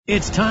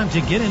It's time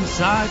to get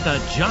inside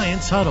the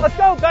Giants huddle. Let's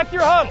go, back to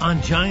your hub.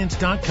 On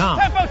Giants.com.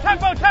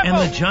 Tempo. And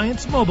the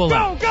Giants mobile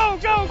app. Go.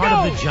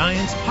 Part of the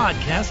Giants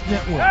Podcast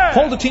Network. Yeah.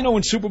 Paul Dottino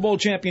and Super Bowl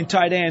champion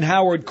tight end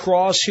Howard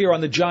Cross here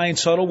on the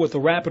Giants huddle with a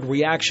rapid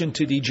reaction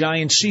to the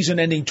Giants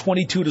season-ending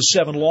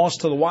 22-7 loss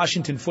to the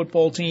Washington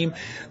football team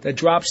that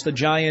drops the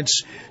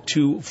Giants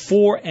to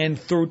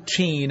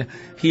 4-13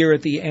 here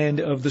at the end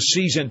of the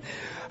season.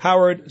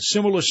 Howard,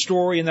 similar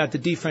story in that the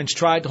defense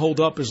tried to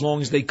hold up as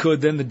long as they could.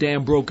 Then the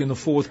dam broke in the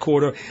fourth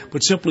quarter.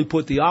 But simply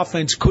put, the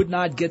offense could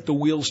not get the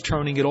wheels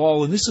turning at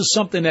all. And this is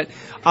something that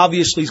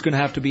obviously is going to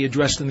have to be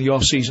addressed in the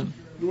offseason.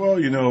 Well,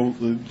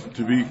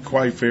 to be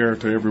quite fair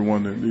to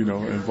everyone that,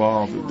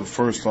 involved, the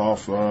first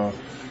off,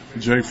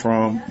 Jay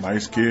Fromm,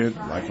 nice kid,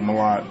 like him a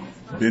lot.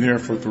 Been here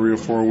for 3 or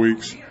 4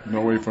 weeks.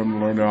 No way for him to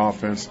learn the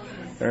offense.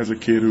 As a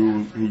kid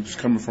who's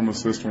coming from a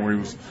system where he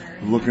was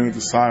looking at the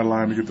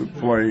sideline to get the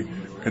play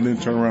and then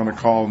turn around and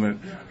calling it.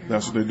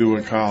 That's what they do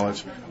in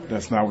college.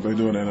 That's not what they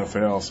do in the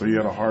NFL. So he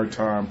had a hard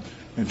time,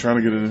 and trying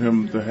to get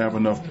him to have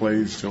enough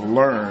plays to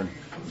learn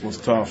was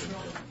tough.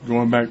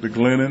 Going back to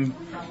Glennon,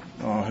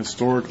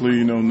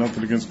 historically,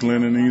 nothing against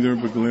Glennon either,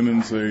 but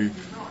Glennon's a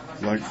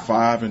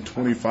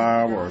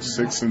 5-25 or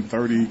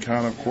 6-30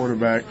 kind of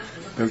quarterback.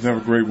 Doesn't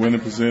have a great winning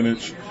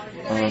percentage.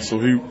 So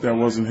that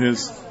wasn't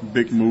his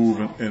big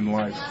move in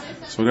life.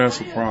 So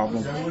that's a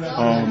problem.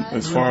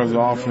 As far as the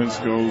offense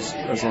goes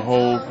as a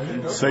whole,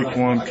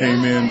 Saquon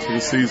came into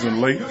the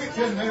season late.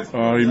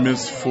 He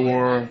missed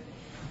four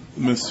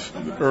games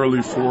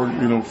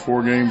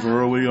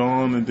early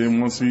on, and then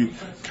once he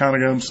kind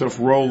of got himself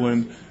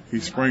rolling, he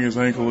sprained his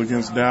ankle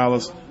against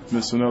Dallas,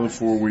 missed another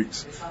 4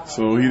 weeks.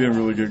 So he didn't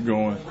really get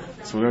going.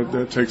 So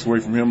that takes away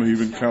from him, and he's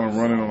been kind of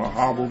running on a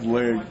hobbled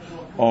leg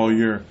all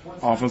year.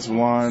 Offensive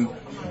line,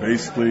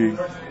 basically,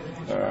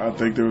 I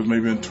think there was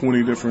maybe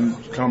 20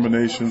 different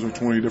combinations or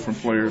 20 different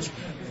players.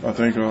 I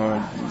think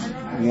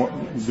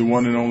the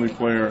one and only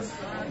player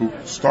who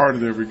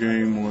started every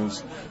game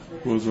was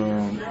Will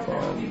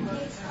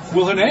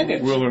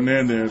Hernandez. Will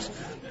Hernandez,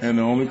 and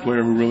the only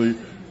player who really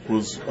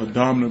was a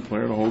dominant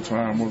player the whole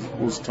time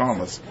was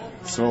Thomas.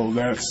 So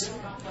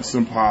it's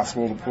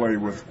impossible to play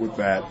with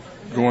that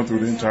going through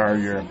the entire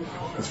year.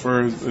 As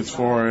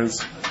far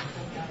as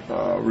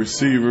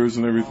receivers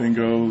and everything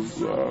goes,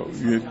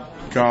 you had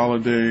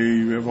Galladay,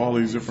 you have all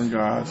these different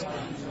guys.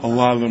 A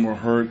lot of them were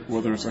hurt,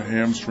 whether it's a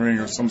hamstring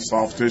or some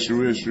soft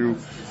tissue issue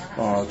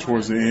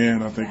towards the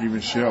end. I think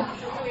even Shep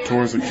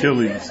towards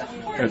Achilles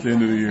at the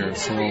end of the year.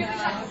 So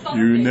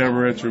you're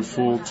never at your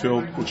full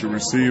tilt with your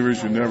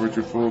receivers. You're never at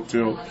your full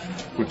tilt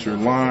with your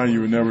line.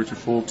 You're never at your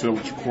full tilt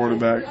with your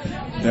quarterback.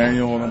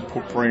 Daniel, and I'm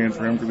praying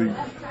for him because he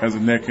has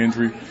a neck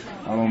injury.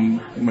 I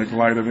don't make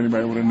light of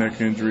anybody with a neck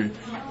injury.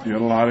 He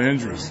had a lot of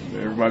injuries.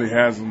 Everybody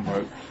has them,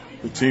 but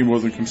the team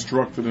wasn't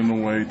constructed in a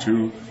way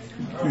to,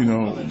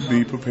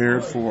 be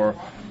prepared for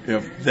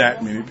if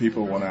that many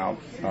people went out.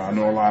 I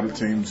know a lot of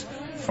teams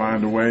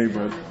find a way,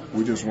 but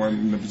we just weren't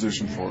in the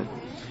position for it.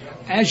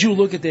 As you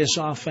look at this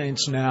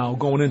offense now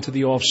going into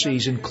the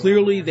offseason,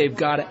 clearly they've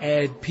got to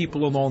add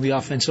people along the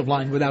offensive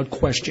line without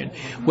question.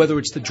 Whether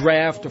it's the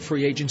draft or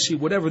free agency,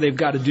 whatever they've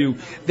got to do,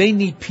 they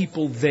need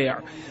people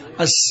there.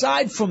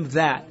 Aside from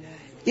that,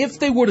 if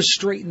they were to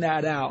straighten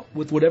that out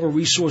with whatever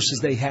resources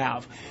they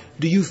have,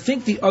 do you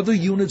think the other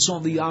units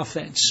on the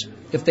offense,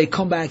 if they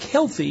come back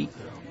healthy,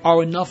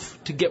 are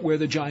enough to get where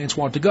the Giants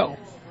want to go?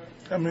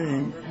 I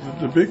mean,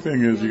 the big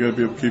thing is you got to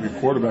be able to keep your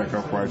quarterback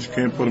upright. You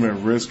can't put him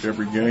at risk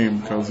every game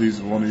because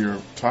he's one of your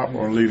top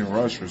or leading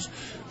rushers.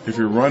 If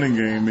your running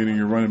game, meaning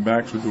your running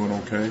backs are doing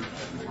okay,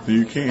 then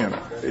you can.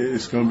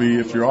 It's going to be,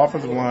 if your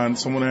offensive line,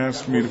 someone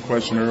asked me the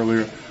question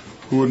earlier,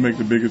 who would make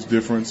the biggest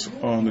difference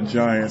on the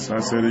Giants? And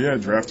I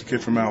said, draft a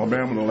kid from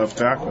Alabama, the left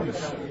tackle.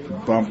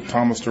 Bump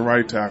Thomas to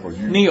right tackle.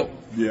 Neal.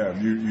 Yeah,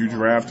 you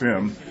draft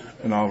him,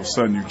 and all of a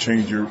sudden you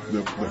change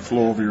the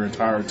flow of your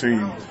entire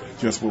team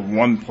just with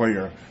one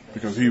player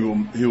because he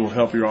will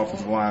help your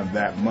offensive line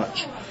that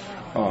much.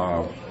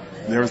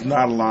 There's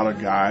not a lot of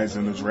guys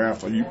in the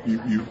draft.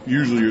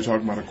 Usually you're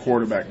talking about a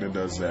quarterback that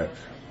does that,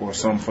 or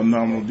some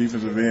phenomenal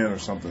defensive end or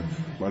something.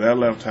 But that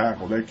left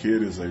tackle, that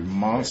kid is a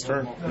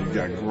monster. He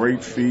got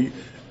great feet.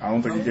 I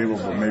don't think he gave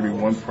up maybe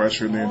one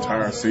pressure in the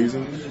entire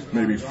season,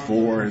 maybe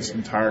 4 his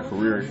entire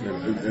career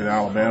in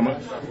Alabama.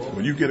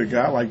 When you get a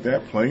guy like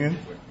that playing,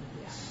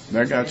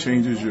 that guy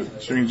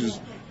changes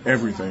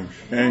everything.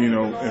 And,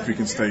 if he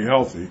can stay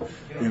healthy,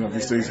 if he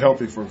stays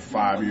healthy for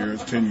 5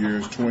 years, 10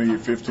 years, 20,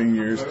 15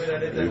 years,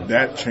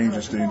 that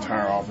changes the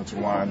entire offensive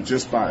line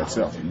just by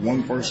itself.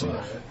 One person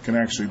can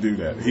actually do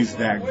that. He's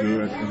that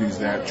good and he's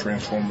that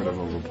transformative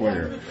of a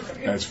player.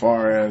 As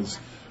far as,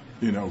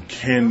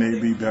 can they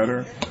be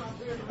better?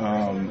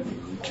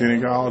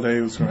 Kenny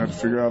Galladay was going to have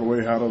to figure out a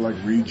way how to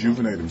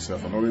rejuvenate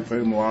himself. I know they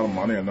paid him a lot of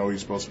money. I know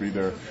he's supposed to be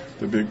the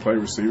big play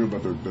receiver,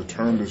 but the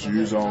term that's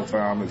used all the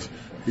time is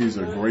he's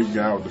a great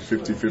guy with the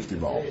 50-50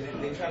 ball.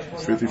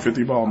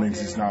 50-50 ball means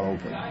he's not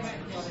open.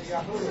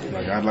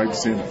 I'd like to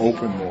see him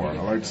open more.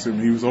 I like to see him.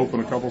 He was open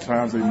a couple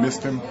times. They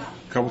missed him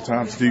a couple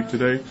times deep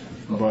today,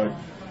 but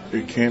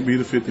It can't be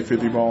the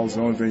 50-50 ball. It's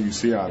the only thing you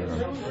see out of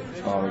him.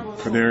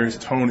 Kadarius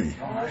Toney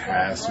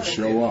has to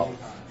show up.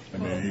 I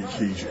mean,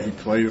 he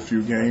played a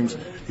few games.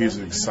 He's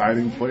an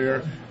exciting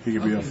player. He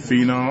could be a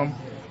phenom,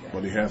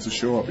 but he has to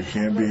show up. He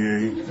can't be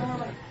a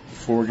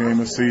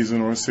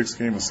 4-game-a-season or a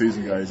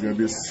 6-game-a-season guy. He's got to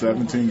be a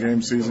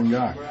 17-game-season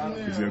guy.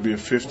 He's going to be a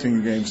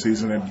 15-game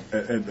season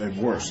at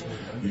worst.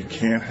 You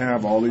can't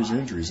have all these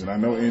injuries, and I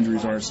know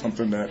injuries aren't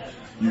something that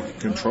you can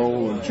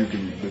control or that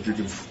you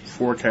can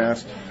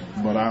forecast.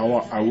 But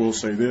I will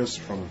say this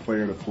from a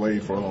player that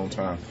played for a long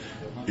time: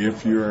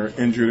 if you're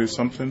injured at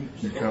something,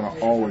 you're kind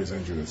of always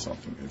injured at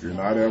something. If you're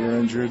not ever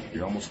injured,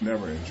 you're almost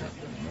never injured.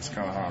 And that's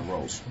kind of how it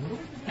rolls.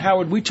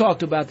 Howard, we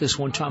talked about this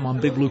one time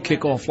on Big Blue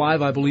Kickoff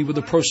Live, I believe, with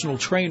a personal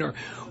trainer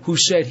who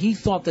said he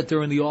thought that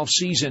during the off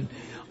season,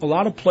 a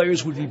lot of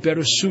players would be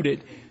better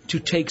suited to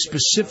take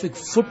specific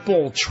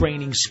football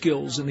training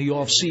skills in the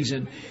off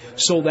season,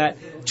 so that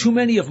too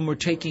many of them are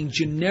taking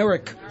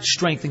generic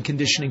strength and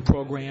conditioning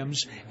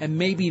programs, and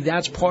maybe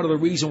that's part of the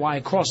reason why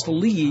across the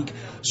league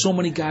so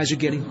many guys are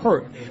getting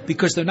hurt,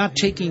 because they're not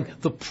taking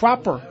the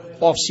proper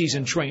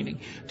off-season training.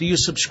 Do you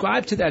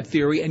subscribe to that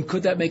theory, and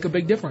could that make a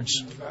big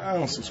difference? I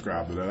don't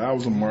subscribe to that. I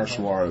was a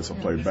martial artist. I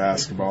played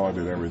basketball. I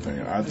did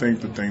everything. I think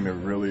the thing that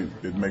really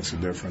it makes a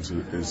difference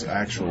is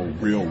actual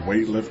real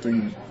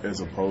weightlifting,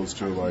 as opposed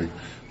to like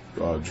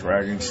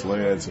dragging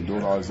sleds and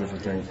doing all these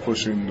different things,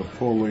 pushing, the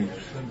pulling,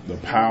 the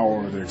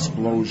power, the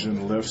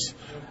explosion lifts.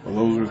 Well,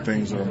 those are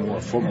things that are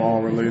more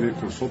football related,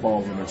 because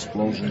football is an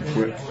explosion,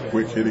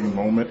 quick hitting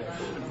moment.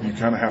 You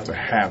kind of have to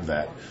have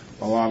that.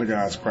 A lot of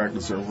guys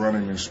practice their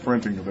running and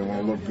sprinting because they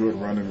want to look good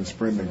running and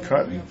sprinting and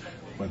cutting.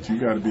 But you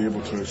got to be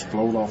able to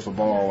explode off the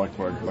ball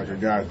like a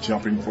guy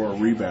jumping for a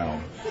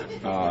rebound.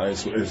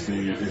 Is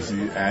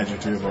the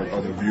adjective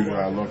or the view that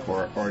I look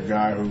for, or a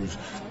guy who's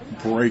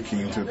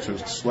breaking to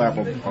slap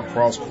a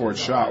cross-court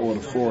shot with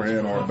a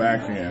forehand or a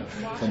backhand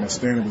from a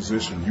standing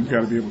position. You got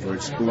to be able to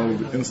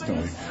explode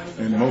instantly.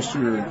 And most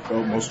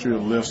of your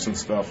lifts and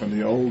stuff in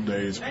the old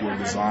days were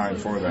designed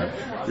for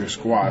that. Your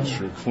squats,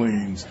 your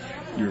cleans,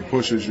 your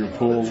pushes, your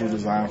pulls were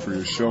designed for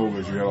your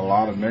shoulders. You had a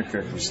lot of neck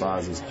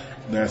exercises.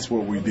 That's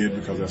what we did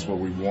because that's what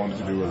we wanted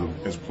to do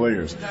as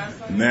players.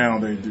 Now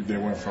they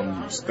went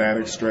from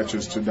static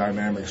stretches to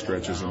dynamic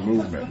stretches and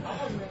movement.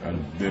 I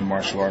did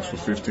martial arts for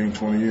 15,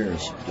 20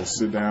 years. Just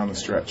sit down and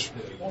stretch.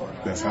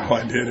 That's how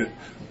I did it.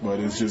 But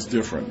it's just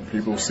different.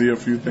 People see a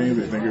few things,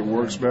 they think it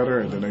works better,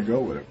 and then they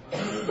go with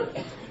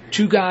it.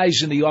 Two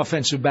guys in the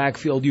offensive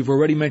backfield. You've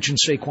already mentioned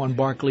Saquon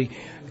Barkley.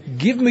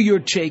 Give me your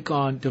take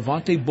on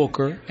Devontae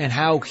Booker and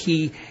how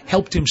he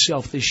helped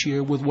himself this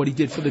year with what he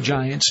did for the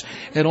Giants,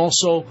 and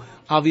also,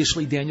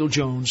 obviously, Daniel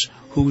Jones,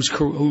 whose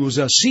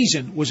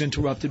season was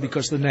interrupted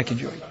because of the neck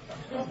injury.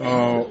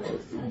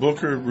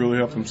 Booker really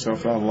helped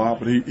himself out a lot,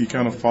 but he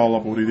kind of followed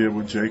up what he did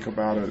with Jacob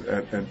out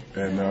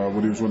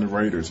when he was with the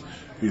Raiders.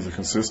 He's a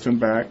consistent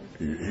back.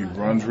 He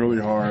runs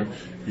really hard.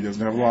 He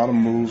doesn't have a lot of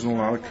moves and a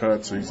lot of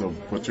cuts. He's a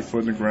put your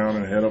foot in the ground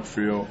and head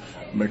upfield,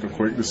 make a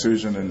quick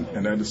decision,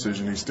 and that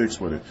decision he sticks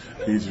with it.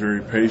 He's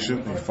very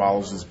patient. He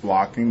follows his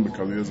blocking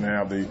because he doesn't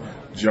have the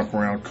jump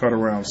around, cut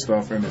around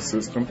stuff in the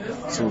system,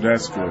 so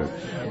that's good.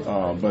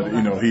 But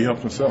he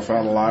helped himself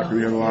out a lot because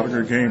he had a lot of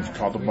good games.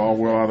 Caught the ball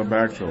well out of the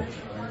backfield,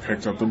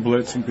 picked up the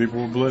blitz, and people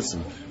were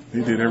blitzing.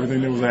 He did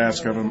everything that was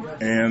asked of him,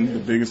 and the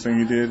biggest thing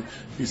he did,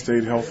 he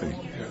stayed healthy.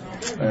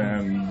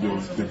 And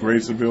the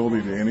greatest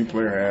ability that any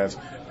player has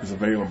is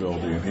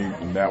availability,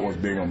 and that was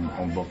big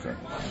on Booker.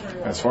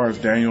 As far as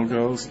Daniel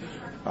goes,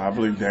 I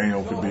believe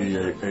Daniel could be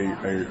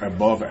a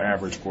above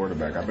average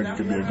quarterback. I think he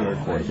could be a good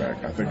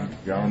quarterback. I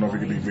don't know if he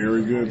could be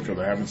very good because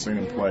I haven't seen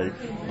him play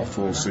a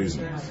full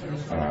season.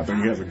 I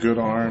think he has a good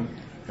arm.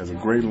 Has a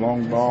great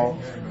long ball.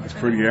 It's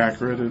pretty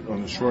accurate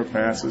on the short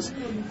passes.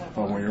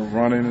 When you're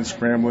running and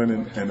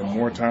scrambling, and the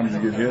more times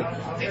you get hit,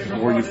 the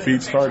more your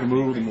feet start to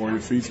move, the more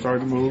mistakes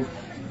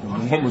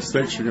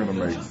you're going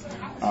to make.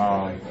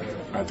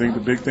 I think the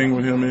big thing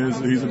with him is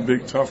he's a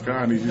big, tough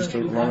guy, and he's used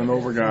to running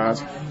over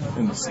guys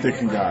and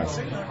sticking guys.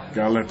 You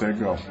got to let that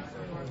go.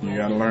 You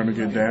got to learn to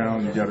get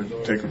down. You got to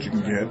take what you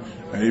can get.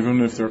 And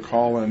even if they're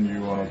calling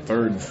you on a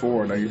 3rd and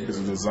 4, it's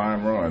a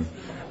design run.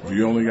 If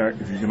you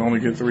can only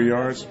get 3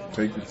 yards,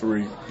 take the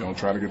 3. Don't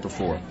try to get the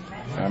 4.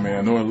 I mean,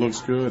 I know it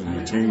looks good and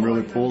your team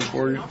really pulls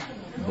for you,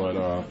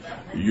 but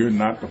you're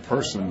not the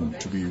person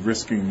to be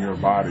risking your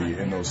body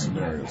in those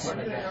scenarios. All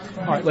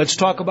right, let's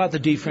talk about the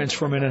defense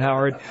for a minute,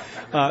 Howard.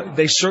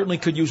 They certainly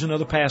could use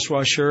another pass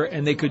rusher,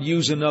 and they could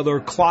use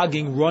another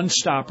clogging run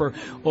stopper,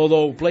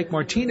 although Blake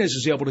Martinez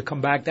is able to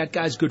come back. That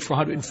guy's good for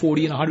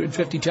 140 and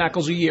 150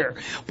 tackles a year.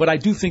 But I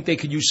do think they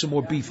could use some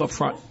more beef up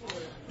front.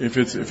 if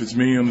it's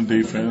me on the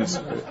defense,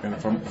 and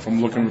if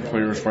I'm looking at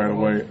players right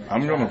away,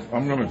 I'm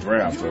gonna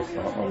draft a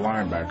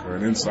linebacker,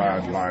 an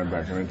inside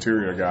linebacker, an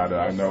interior guy that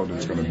I know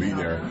that's going to be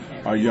there,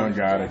 a young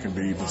guy that can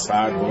be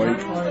beside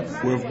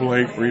Blake, with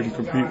Blake, or even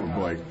compete with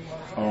Blake.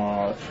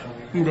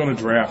 I'm going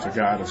to draft a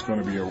guy that's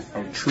going to be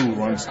a true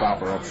run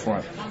stopper up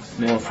front.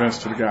 No offense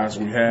to the guys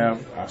we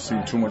have. I've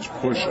seen too much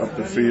push up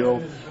the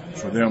field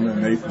for them,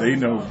 and they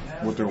know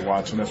what they're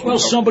watching. That's well,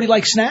 somebody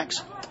like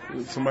Snacks?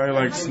 Somebody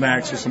like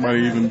Snacks, or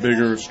somebody even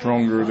bigger,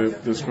 stronger,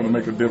 that's going to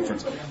make a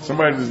difference.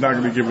 Somebody that's not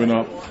going to be giving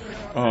up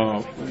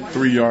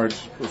 3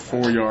 yards or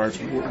 4 yards,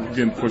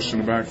 getting pushed in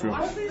the backfield.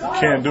 You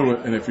can't do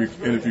it, and if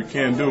you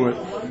can't do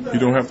it, you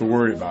don't have to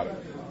worry about it.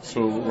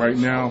 So right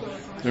now,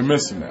 they're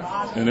missing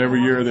that. And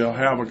every year they'll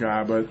have a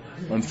guy, but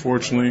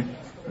unfortunately,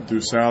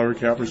 through salary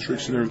cap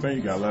restriction and everything,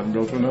 you got to let him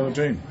go to another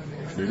team.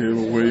 They did it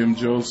with William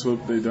Joseph.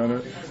 They done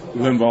it.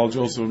 Linval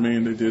Joseph,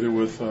 they did it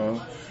with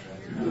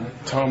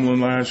Tomlin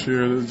last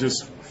year. It's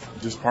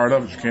just part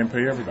of it. You can't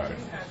pay everybody.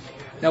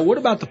 Now, what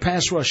about the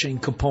pass rushing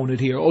component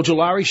here?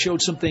 Ojulari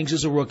showed some things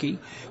as a rookie.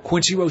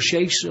 Quincy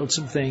Roche showed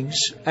some things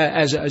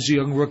as a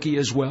young rookie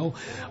as well.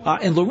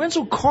 And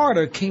Lorenzo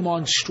Carter came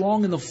on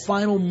strong in the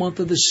final month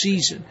of the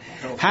season.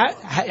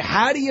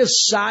 How do you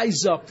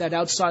size up that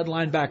outside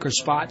linebacker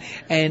spot?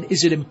 And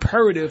is it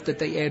imperative that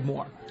they add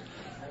more?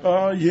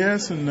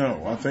 Yes and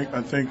no. I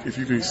think if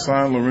you can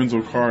sign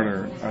Lorenzo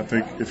Carter, I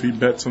think if he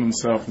bets on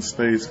himself and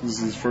stays, because this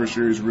is his first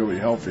year, he's really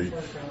healthy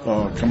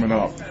coming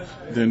up,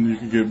 then you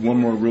can get one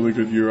more really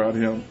good year out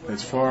of him.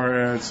 As far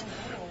as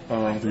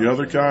the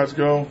other guys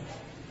go,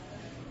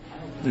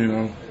 I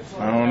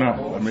don't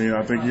know.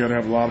 I think you got to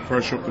have a lot of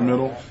pressure up the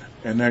middle,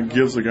 and that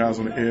gives the guys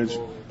on the edge,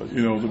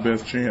 the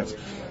best chance.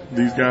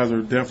 These guys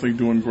are definitely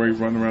doing great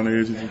running around the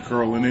edges and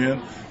curling in.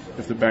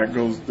 If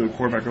the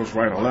quarterback goes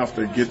right or left,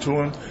 they get to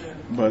him.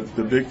 But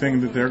the big thing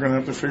that they're going to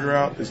have to figure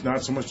out is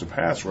not so much the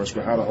pass rush,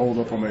 but how to hold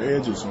up on the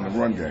edges on the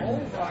run game.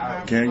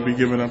 You can't be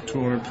giving up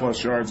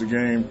 200-plus yards a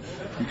game.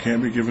 You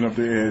can't be giving up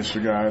the edge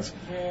to guys,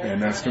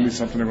 and that's going to be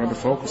something they're going to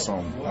focus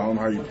on. I don't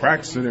know how you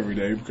practice it every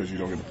day because you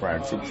don't get to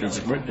practice it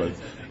physically, but you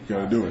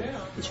got to do it.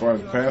 As far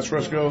as the pass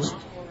rush goes,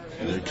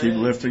 they keep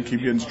lifting,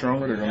 keep getting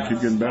stronger. They're going to keep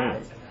getting better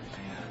at it.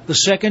 The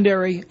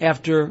secondary,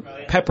 after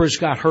Peppers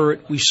got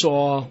hurt, we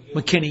saw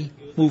McKinney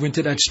move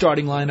into that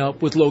starting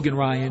lineup with Logan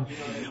Ryan.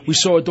 We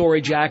saw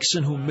Adoree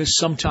Jackson, who missed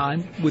some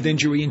time with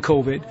injury and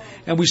COVID.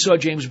 And we saw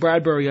James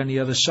Bradbury on the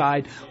other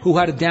side, who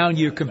had a down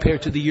year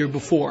compared to the year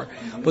before.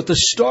 But the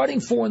starting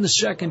four in the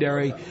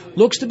secondary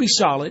looks to be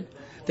solid.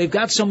 They've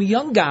got some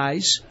young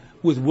guys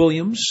with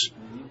Williams,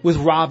 with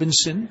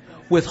Robinson,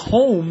 with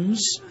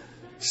Holmes.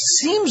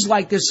 Seems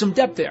like there's some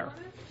depth there.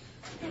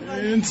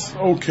 It's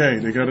okay.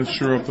 They got to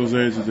shore up those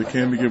edges. They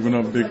can't be giving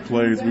up big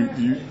plays.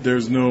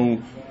 There's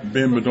no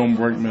bend but don't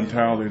break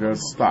mentality.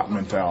 There's stop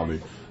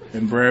mentality.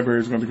 And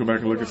Bradbury's going to go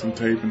back and look at some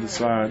tape and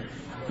decide,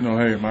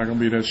 hey, am I going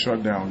to be that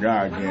shutdown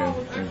guy again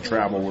and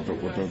travel with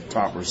the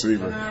top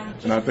receiver?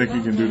 And I think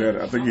he can do that.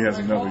 I think he has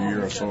another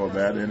year or so of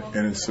that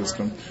in his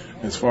system.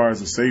 As far as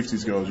the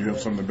safeties goes, you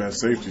have some of the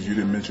best safeties. You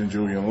didn't mention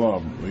Julian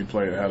Love. He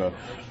had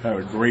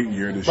a great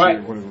year this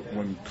year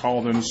when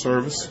called into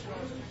service.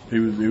 He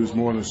was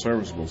more than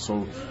serviceable.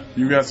 So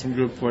you got some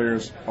good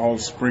players all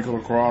sprinkled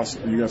across.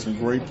 You got some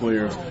great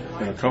players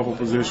in a couple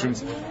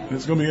positions. And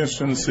it's going to be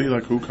interesting to see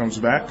who comes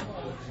back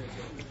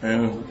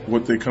and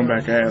what they come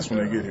back as when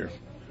they get here.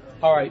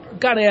 All right.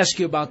 Got to ask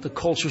you about the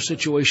culture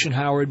situation,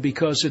 Howard,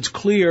 because it's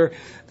clear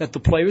that the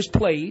players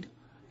played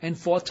and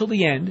fought till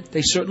the end.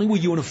 They certainly were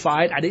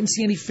unified. I didn't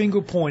see any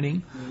finger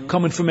pointing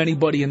coming from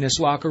anybody in this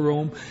locker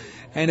room.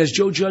 And as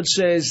Joe Judge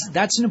says,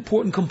 that's an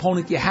important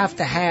component you have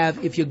to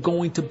have if you're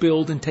going to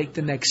build and take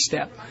the next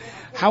step.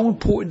 How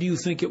important do you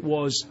think it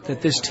was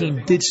that this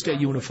team did stay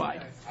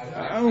unified?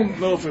 I don't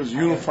know if it's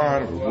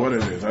unified or what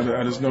it is.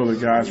 I just know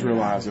the guys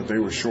realized that they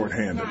were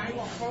shorthanded.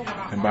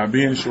 And by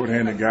being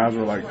shorthanded, guys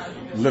were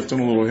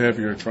lifting a little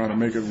heavier, trying to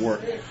make it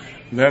work.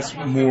 That's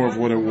more of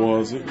what it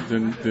was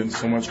than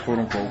so much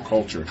quote-unquote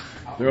culture.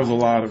 There was a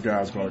lot of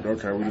guys going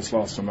okay, we just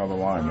lost another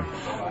lineman.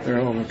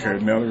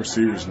 Okay, now the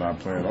receiver's not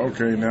playing.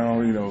 Okay,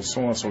 now,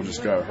 so-and-so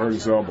just got hurt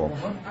his elbow.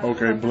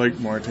 Okay, Blake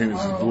Martinez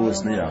just blew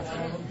his knee out.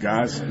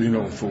 Guys,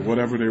 for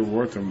whatever they were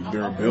worth and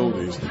their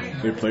abilities,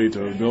 they played to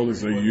the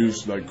abilities. They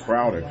used,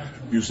 Crowder,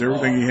 used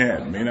everything he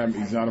had.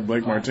 He's not a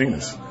Blake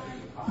Martinez.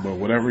 But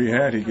whatever he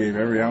had, he gave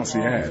every ounce he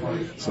had.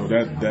 So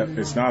that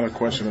it's not a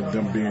question of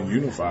them being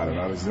unified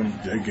about it.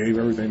 They gave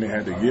everything they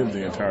had to give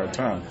the entire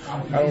time.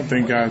 I don't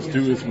think guys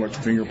do as much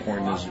finger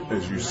pointing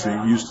as you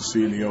used to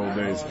see in the old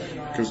days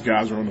because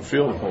guys were on the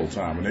field the whole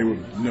time and they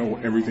would know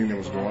everything that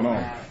was going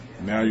on.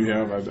 Now you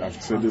have, I've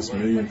said this a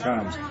million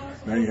times,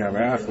 now you have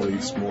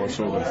athletes more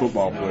so than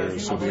football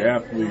players. So the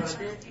athletes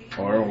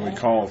are only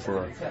called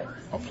for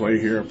a play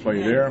here, a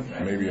play there,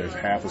 maybe a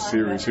half a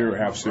series here, a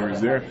half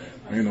series there.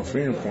 Ain't no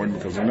finger pointing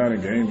because they're not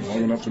in games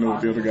long enough to know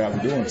what the other guys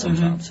are doing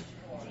sometimes.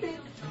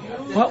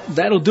 Well,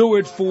 that'll do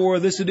it for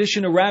this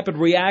edition of Rapid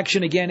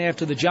Reaction. Again,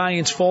 after the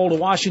Giants fall to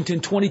Washington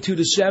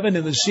 22-7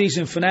 in the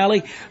season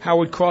finale.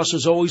 Howard Cross,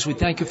 as always, we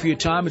thank you for your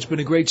time. It's been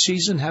a great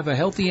season. Have a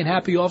healthy and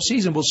happy off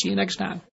season. We'll see you next time.